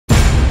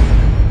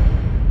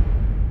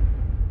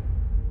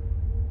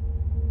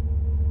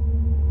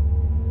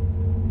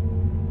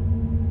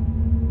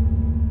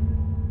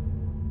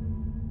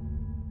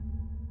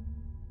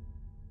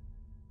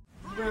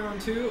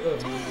2 of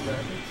the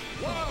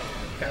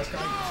Cazcom.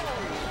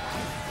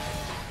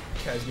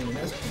 Kaz getting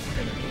this,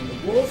 and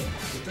the wolf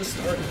with this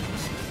start.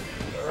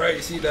 Alright,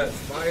 you see that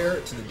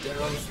fire to the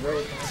down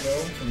throw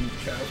combo from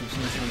Kaz, we've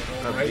seen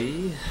it all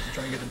right.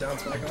 Trying to get the down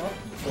spike off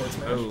before it's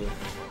smashed. Oh.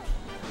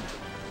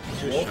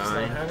 Wolf is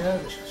not having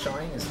that. The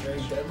shine is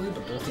very deadly,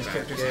 but both these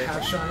characters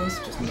have shines,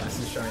 just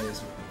Mass's shine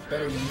is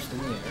better used in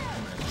the air.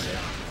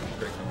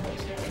 Great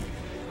combos.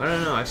 I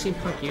don't know, I've seen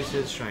Punk use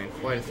his shine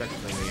quite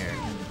effectively in the air.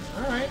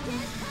 Alright.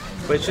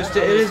 But it's just,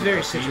 it is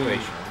very situational.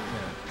 Yeah.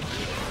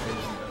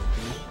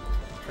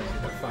 Trying to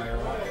get that fire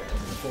off in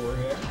the forward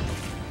air.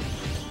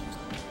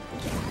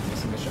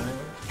 Missing the shine.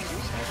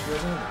 Smash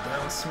rhythm,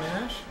 down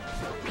smash.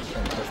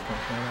 Trying to push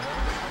Punkpanda out.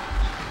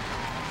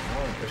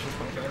 Oh, and pushes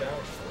Punkpanda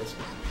out.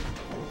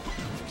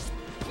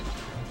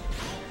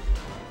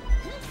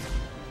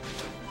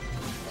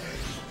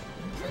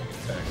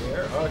 Back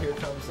air. Oh, here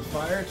comes the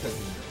fire to the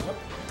up.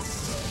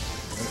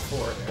 And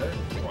forward air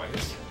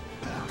twice.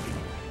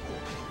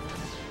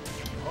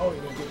 Oh, he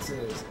gets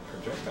his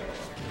projectile.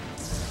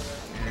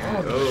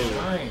 Oh, the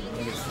shine.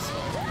 What is this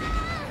one?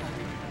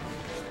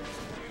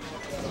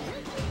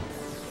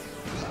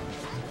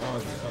 Oh,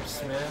 the up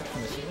smash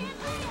missing.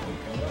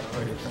 Oh,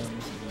 here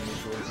comes the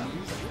neutral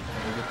Z's.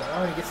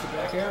 Oh, he gets the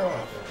back air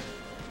off.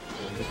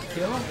 Will he get the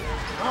kill?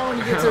 Oh, and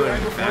he gets it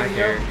right before the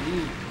air.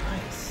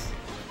 Nice.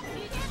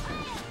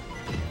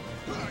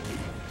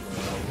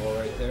 Roll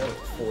right there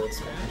with forward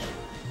smash.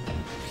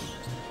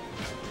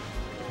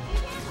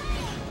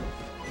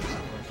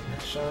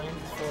 Shine,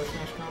 forward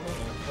smash combo,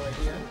 right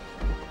here.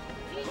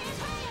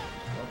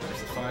 Oh, there's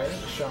the fire,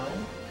 the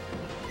shine.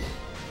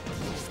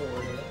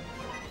 Forward air.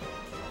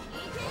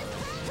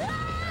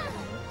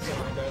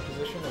 Shine bad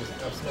position, there's the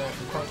up smash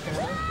from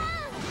Punkpanda.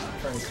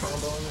 Trying to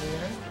combo in the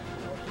air.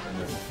 And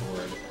then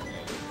forward.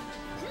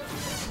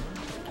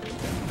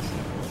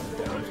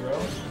 Down throw.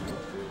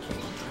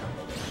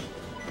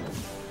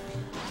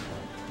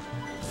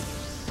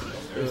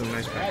 Ooh,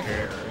 nice back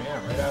air.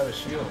 Yeah, right out of the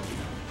shield.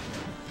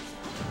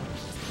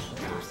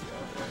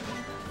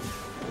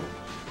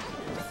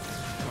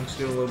 Punk's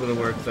doing a little bit of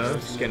work though,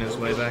 just getting his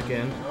way back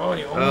in. Oh, and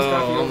he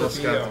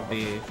almost got the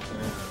B.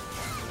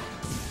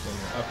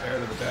 Up air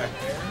to the back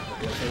air.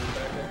 The up air to the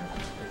back air.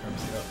 Here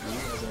comes the up B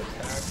as an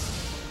attack.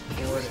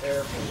 Forward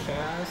air from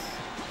Kaz.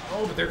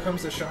 Oh, but there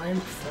comes the shine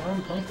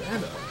from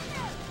Punkpanda.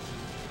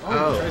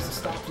 Oh, he tries to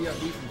stop the up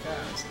B from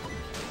Kaz.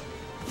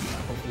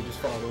 Hopefully just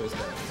follow his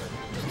death.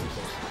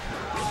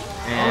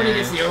 Oh, and he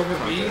gets the over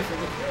B for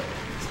the kill.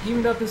 It's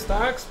evened up in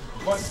stocks,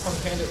 but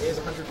Punkpanda is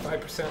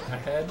 105%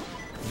 ahead.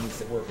 He needs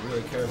to work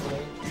really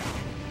carefully.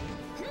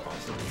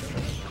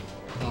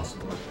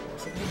 Possibly.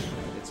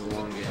 It's a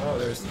long game. Oh,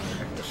 there's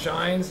the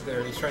shines.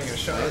 There, he's trying to get a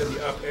shine to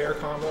the up air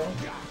combo.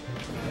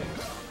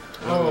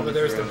 Oh, but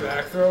there's the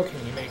back throw.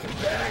 Can you make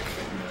it back?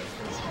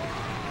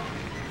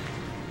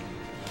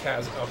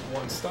 Kaz up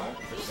one stock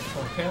versus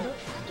Punkpanda.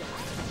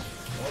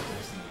 Oh,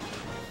 there's the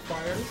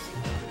fires.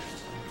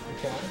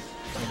 Kaz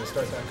trying to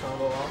start that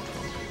combo off.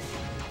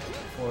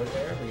 Forward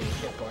air, but getting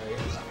hit by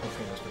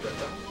Punkpanda's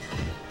projectile.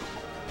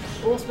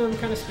 Both of them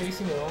kind of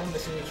spacing along,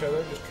 missing each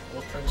other, just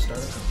both trying to start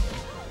a combo.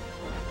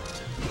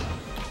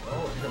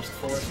 Oh, here comes the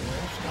forward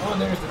smash. Oh,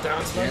 and there's the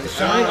down spike, the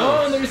shine.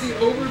 Oh, and there's the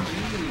over B.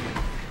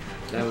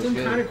 That was him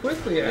good. kind of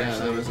quickly,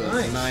 actually. Yeah, that was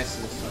nice.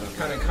 nice.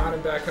 Kind of caught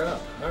him back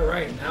up. All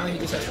right, now he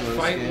just has to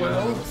fight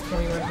well. It's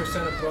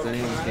 21% above. It's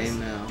anyone's game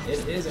now.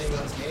 It is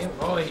anyone's game.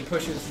 Oh, and he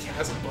pushes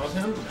Kaz above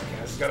him. Kaz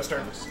has got to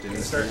start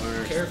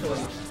carefully.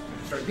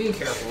 Start being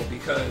careful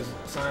because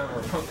Silent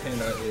or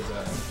Punkpanda is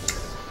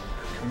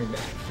coming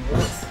back. He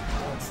wants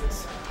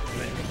this.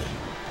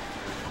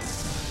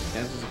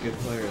 Kaz is a good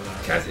player,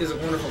 though. Kaz is a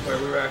wonderful player.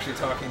 We were actually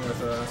talking with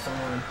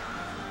someone.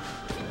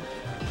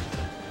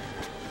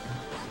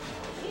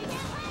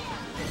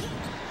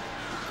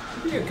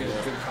 It'd be a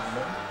good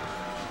combo.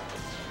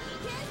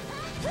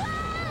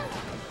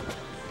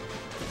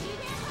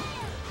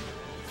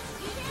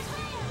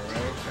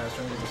 Alright, Kaz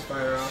trying to get this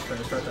fire off, trying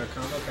to start that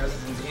combo. Kaz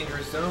is in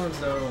dangerous zones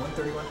though,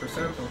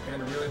 131%.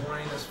 Punkpanda really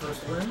wanting this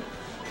first win.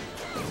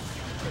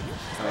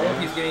 Oh,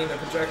 he's getting the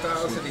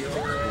projectiles to the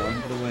over air.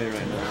 One put away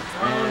right now.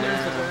 Oh, and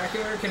there's the back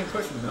air. Can it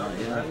push him? No,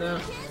 not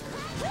enough.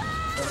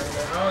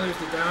 Oh, there's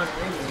the down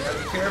air. You gotta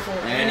be careful.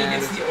 And he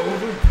gets the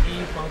over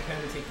B.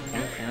 Punkpanda taking it.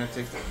 Punkpanda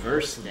takes the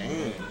first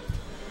game.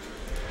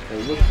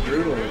 It looked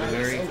brutal in the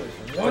very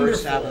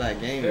first half of that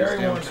game. He was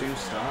down 2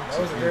 stocks.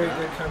 That was a very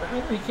good comeback.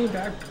 Oh, he came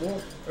back.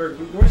 Well, or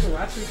what was the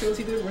last 3 kills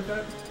he did with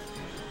that?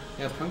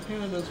 Yeah,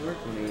 Punkpanda does work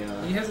when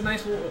he. He has a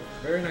nice wolf.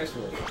 Very nice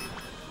wolf.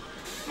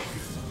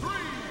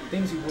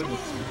 Things you wouldn't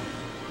see.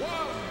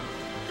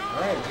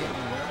 Alright,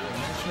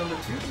 match number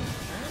 2.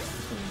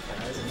 Between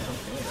Kaz and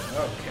Punkpanda.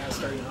 Oh, Kaz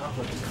starting off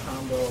with the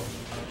combo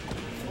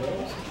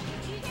throws.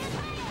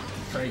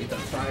 Trying to get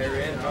that fire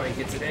in. Oh, he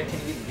gets it in.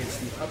 He gets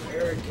the up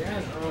air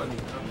again. Oh, and the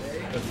up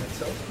air does that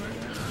self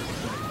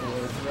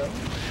forward throw.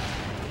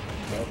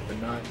 Oh, but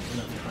not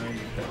enough time to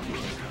get that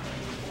kick.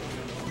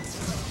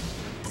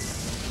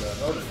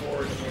 Oh, the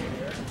forward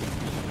air.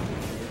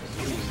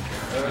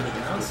 Oh, the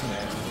down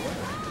smash.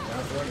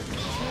 Down for one.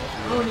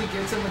 Oh, and he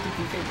gets him with the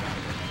PK back.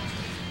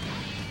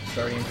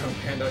 Starting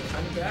Punkpanda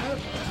kind of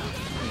bad.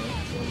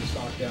 Pulling the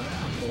stock down,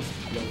 close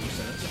to low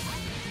percent.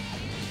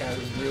 Kaz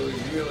is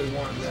really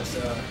wanting this.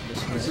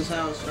 This is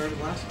how it started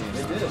last game.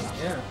 It did,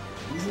 yeah.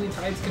 Easily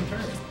tides can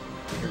turn.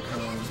 Here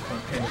comes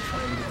Punkpanda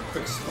trying to get a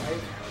quick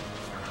spike.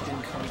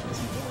 Didn't come as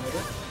he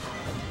wanted it.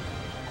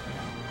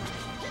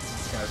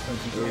 Kaz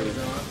comes to damage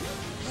on.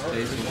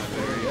 Spacing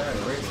there. Yeah,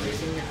 great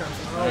spacing. Here comes.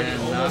 Oh, he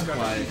almost got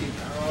the PK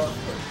power off,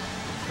 but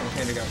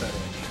Punkpanda got that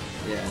in.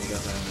 Yeah, he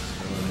got that in.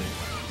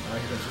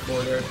 Alright, he goes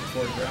forward there,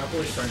 forward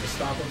grapple. He's trying to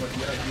stop him with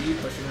the FD,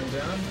 pushing him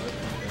down.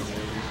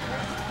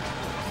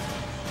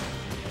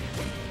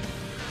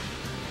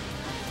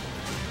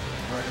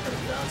 Alright, here comes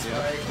the down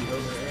spike. He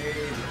goes to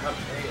A, up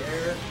A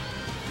air.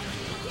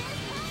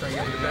 Trying to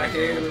get to the back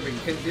air, but he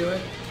couldn't do it.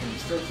 Can he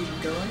still keep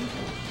it going?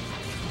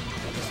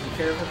 Just be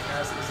careful.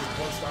 Kaz is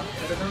one stop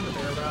ahead of him, but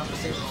they're around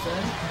the same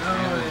percent.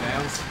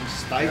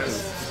 Spike him.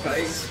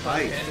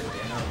 Spike. Handed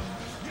down.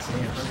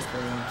 Seeing 141%,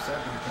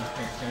 becomes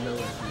Punkpanda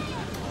with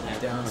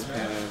the down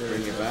smash.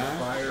 Bring it back.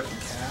 Fire from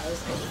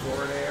Kaz, up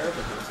forward air,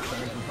 but there's a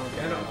shine from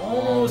Punkpanda,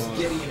 almost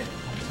getting it.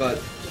 But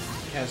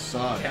Kaz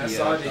saw it. Kaz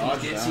saw it, and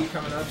he did see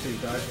coming up, so he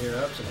dodged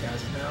air up, so Kaz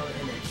is now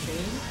in a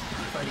chain,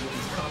 trying to get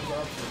these combs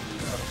up, so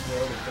the up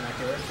throw with back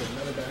air, so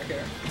another back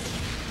air.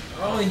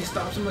 Oh, and he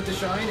stops him with the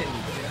shine, and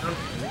down,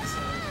 and this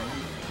time,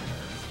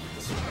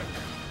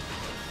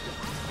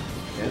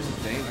 Kaz is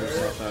dangerous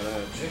off that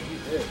edge. Yeah, he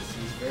is.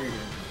 He's very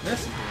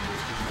messy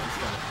dangerous because he's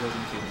got a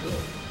floating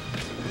capability.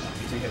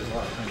 So he has a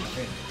lot of time to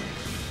think.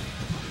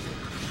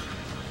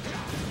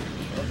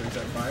 Oh, there's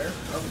that fire.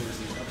 Oh, there's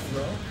the up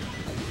throw.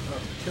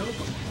 Up tilt.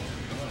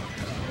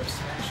 Up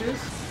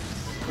smashes.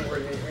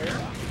 Forward air.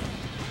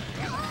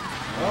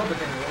 Oh, but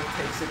then Wolf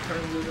takes it,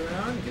 turns it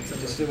around, and gets up.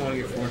 Just didn't want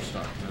to get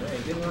 4-stock. Yeah,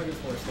 he didn't want to get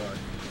 4-stock.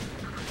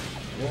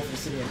 Wolf is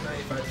sitting at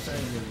 95%. He's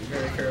going to be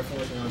very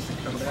careful if he wants to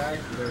come back.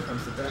 There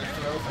comes the back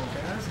throw from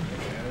Kaz.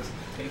 Kaz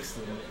takes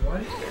the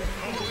one.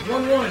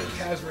 1-1.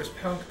 Kaz versus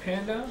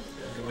Punkpanda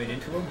going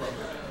into a rubber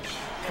match.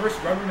 First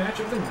rubber match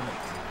of the night.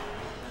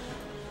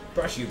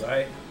 Brought to you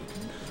by.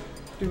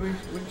 Dude, what are you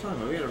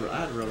talking about? I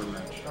had a rubber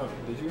match. Oh,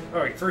 did you?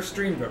 Alright, first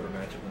streamed rubber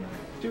match of the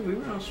night. Dude, we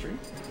were on stream.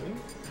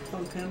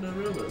 Punkpanda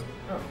Rubber.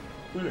 Oh,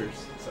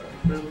 Winners. sorry.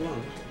 Round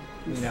 1.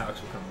 Me and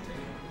Alex will commentate.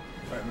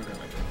 Alright, we're going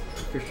to my turn.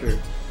 For sure.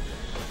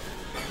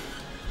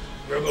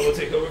 Robo will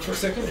take over for a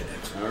second.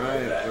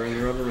 Alright, we're in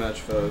the rubber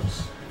match,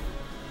 folks.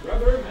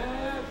 Rubber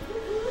match!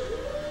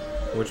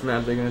 Which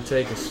map they gonna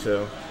take us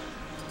to?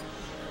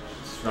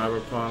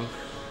 Cyberpunk.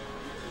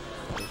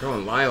 We're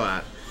going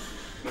Lilat.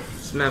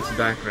 This map's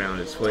background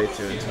is way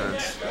too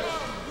intense.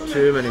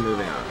 Too many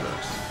moving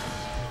objects.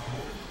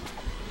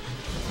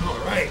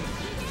 Alright.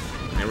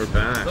 And we're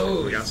back.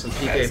 Oh, We got some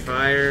PK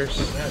fires.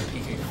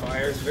 PK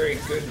fires, very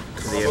good.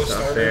 The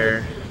up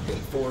there.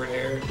 Forward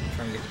air,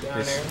 trying to get down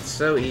there. It's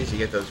so easy to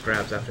get those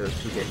grabs after those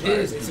PK fires. It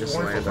is. It's Just a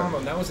wonderful land them. combo.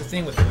 And that was the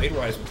thing with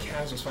Bladewise. When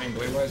Kaz was fighting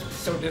Bladewise, it was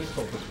so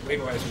difficult because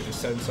Bladewise would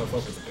just set himself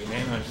up with a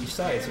banana on each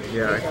side. So if you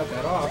got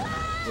that off,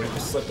 would have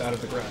just slipped out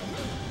of the grab.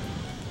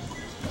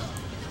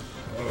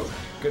 Oh,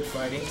 good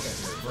fighting. Got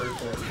your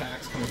vertical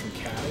attacks coming from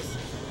Kaz.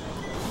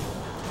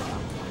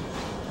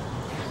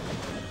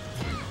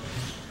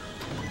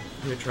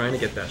 You're trying to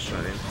get that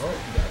shine. Oh,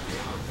 you got the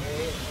A.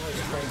 Oh,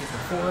 he's trying to get the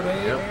forward A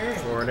there. Yep,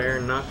 forward air,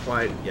 not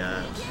quite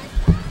yet.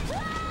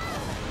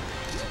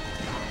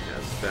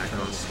 Kaz back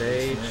on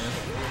stage.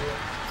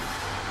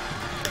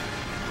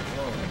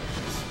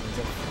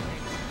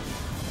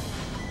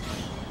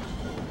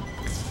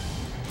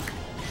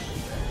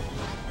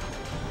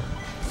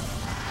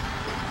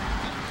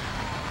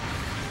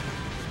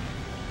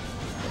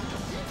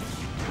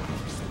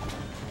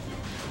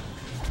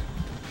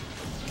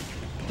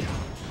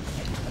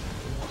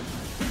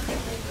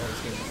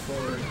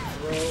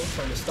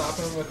 Trying to stop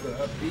him with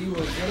the up B.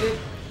 Will he get it?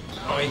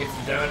 Oh, he gets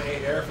the down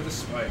A air for the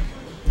spike.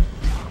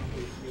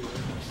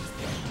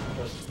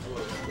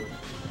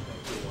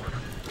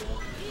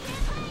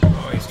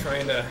 Oh, he's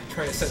trying to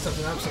set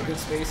something up. Some good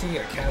spacing. You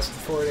got Kaz with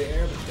the forward A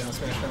air, but the down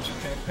smash comes from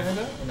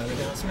Punkpanda. Another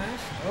down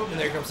smash. Oh, and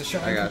there comes the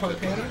shot from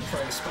Punkpanda.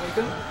 Trying to spike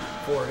him.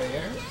 Forward A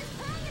air.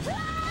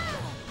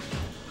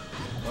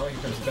 Oh,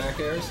 here comes the back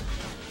airs.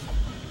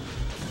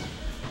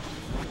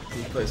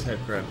 He plays head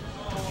grab.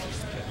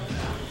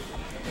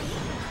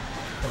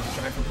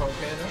 Shine from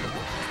Punkpanda.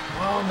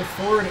 Oh, and the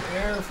forward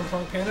air from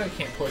Punkpanda.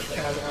 Can't push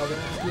Kaz out of the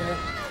map yet.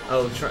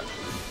 Oh, try.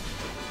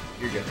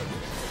 You're good.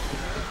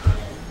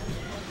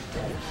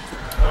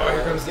 Oh,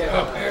 here comes the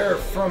up air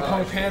from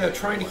Punkpanda,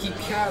 trying to keep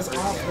Kaz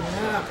off the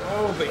map.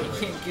 Oh, but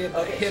he can't get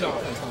a hit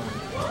off in time.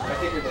 I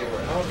figured they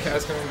were. Oh,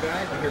 Kaz coming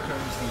back, and here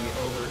comes the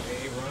over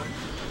A run.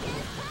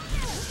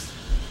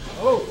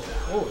 Oh,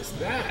 what was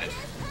that? I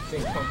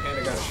think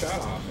Punkpanda got a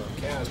shot off of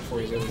Kaz before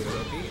he's able to get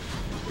that beat.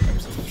 Here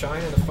comes the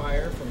shine and the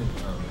fire from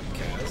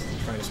Kaz,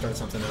 trying to start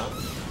something up.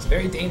 It's a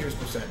very dangerous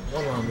percent.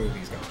 One wrong move,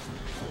 he's gone.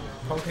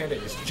 Punkpanda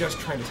is just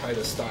trying to tie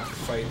the stock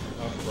fight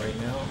up right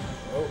now.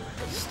 Oh,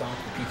 stop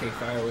the PK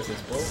fire with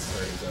his bolt,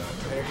 or his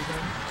energy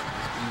gun.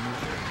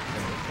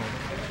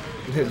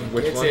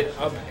 Which Gets one? it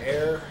up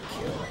air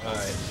kill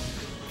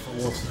for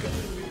Wolf's gun.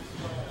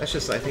 That's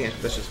just, I think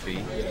that's just B.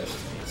 Yeah,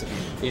 it's a B.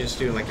 You're just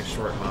doing like a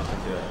short hop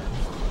into it.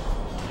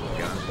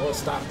 Gun. Well, it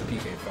stopped the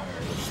PK fire,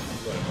 which is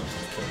what it wants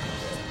to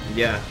kill.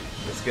 Yeah,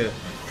 that's good.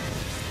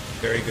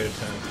 Very good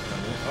attempt.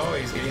 Oh,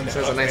 he's getting that This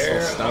has a nice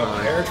little stun.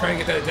 up air, trying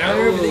to get that down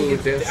air, but he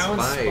gets down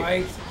spiked.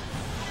 spiked.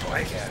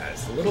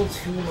 Twice, a little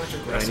too much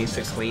aggressive. I need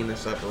to clean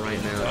this up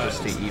right now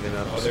just to even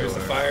up. Oh, there's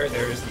the fire.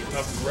 There's the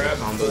up grab,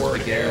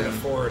 forward air, the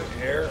forward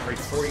air. Are you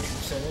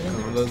 42% in?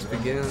 Combos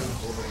begin. Over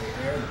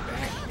the air, the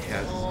back.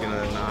 Kaz is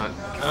gonna not.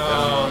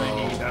 Oh,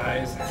 and he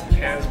dies.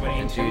 Kaz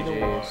winning to the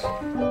wall.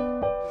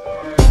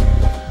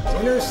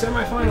 Winners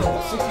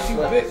semifinal,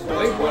 62-bit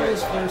Blade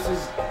Boys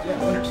versus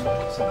winners.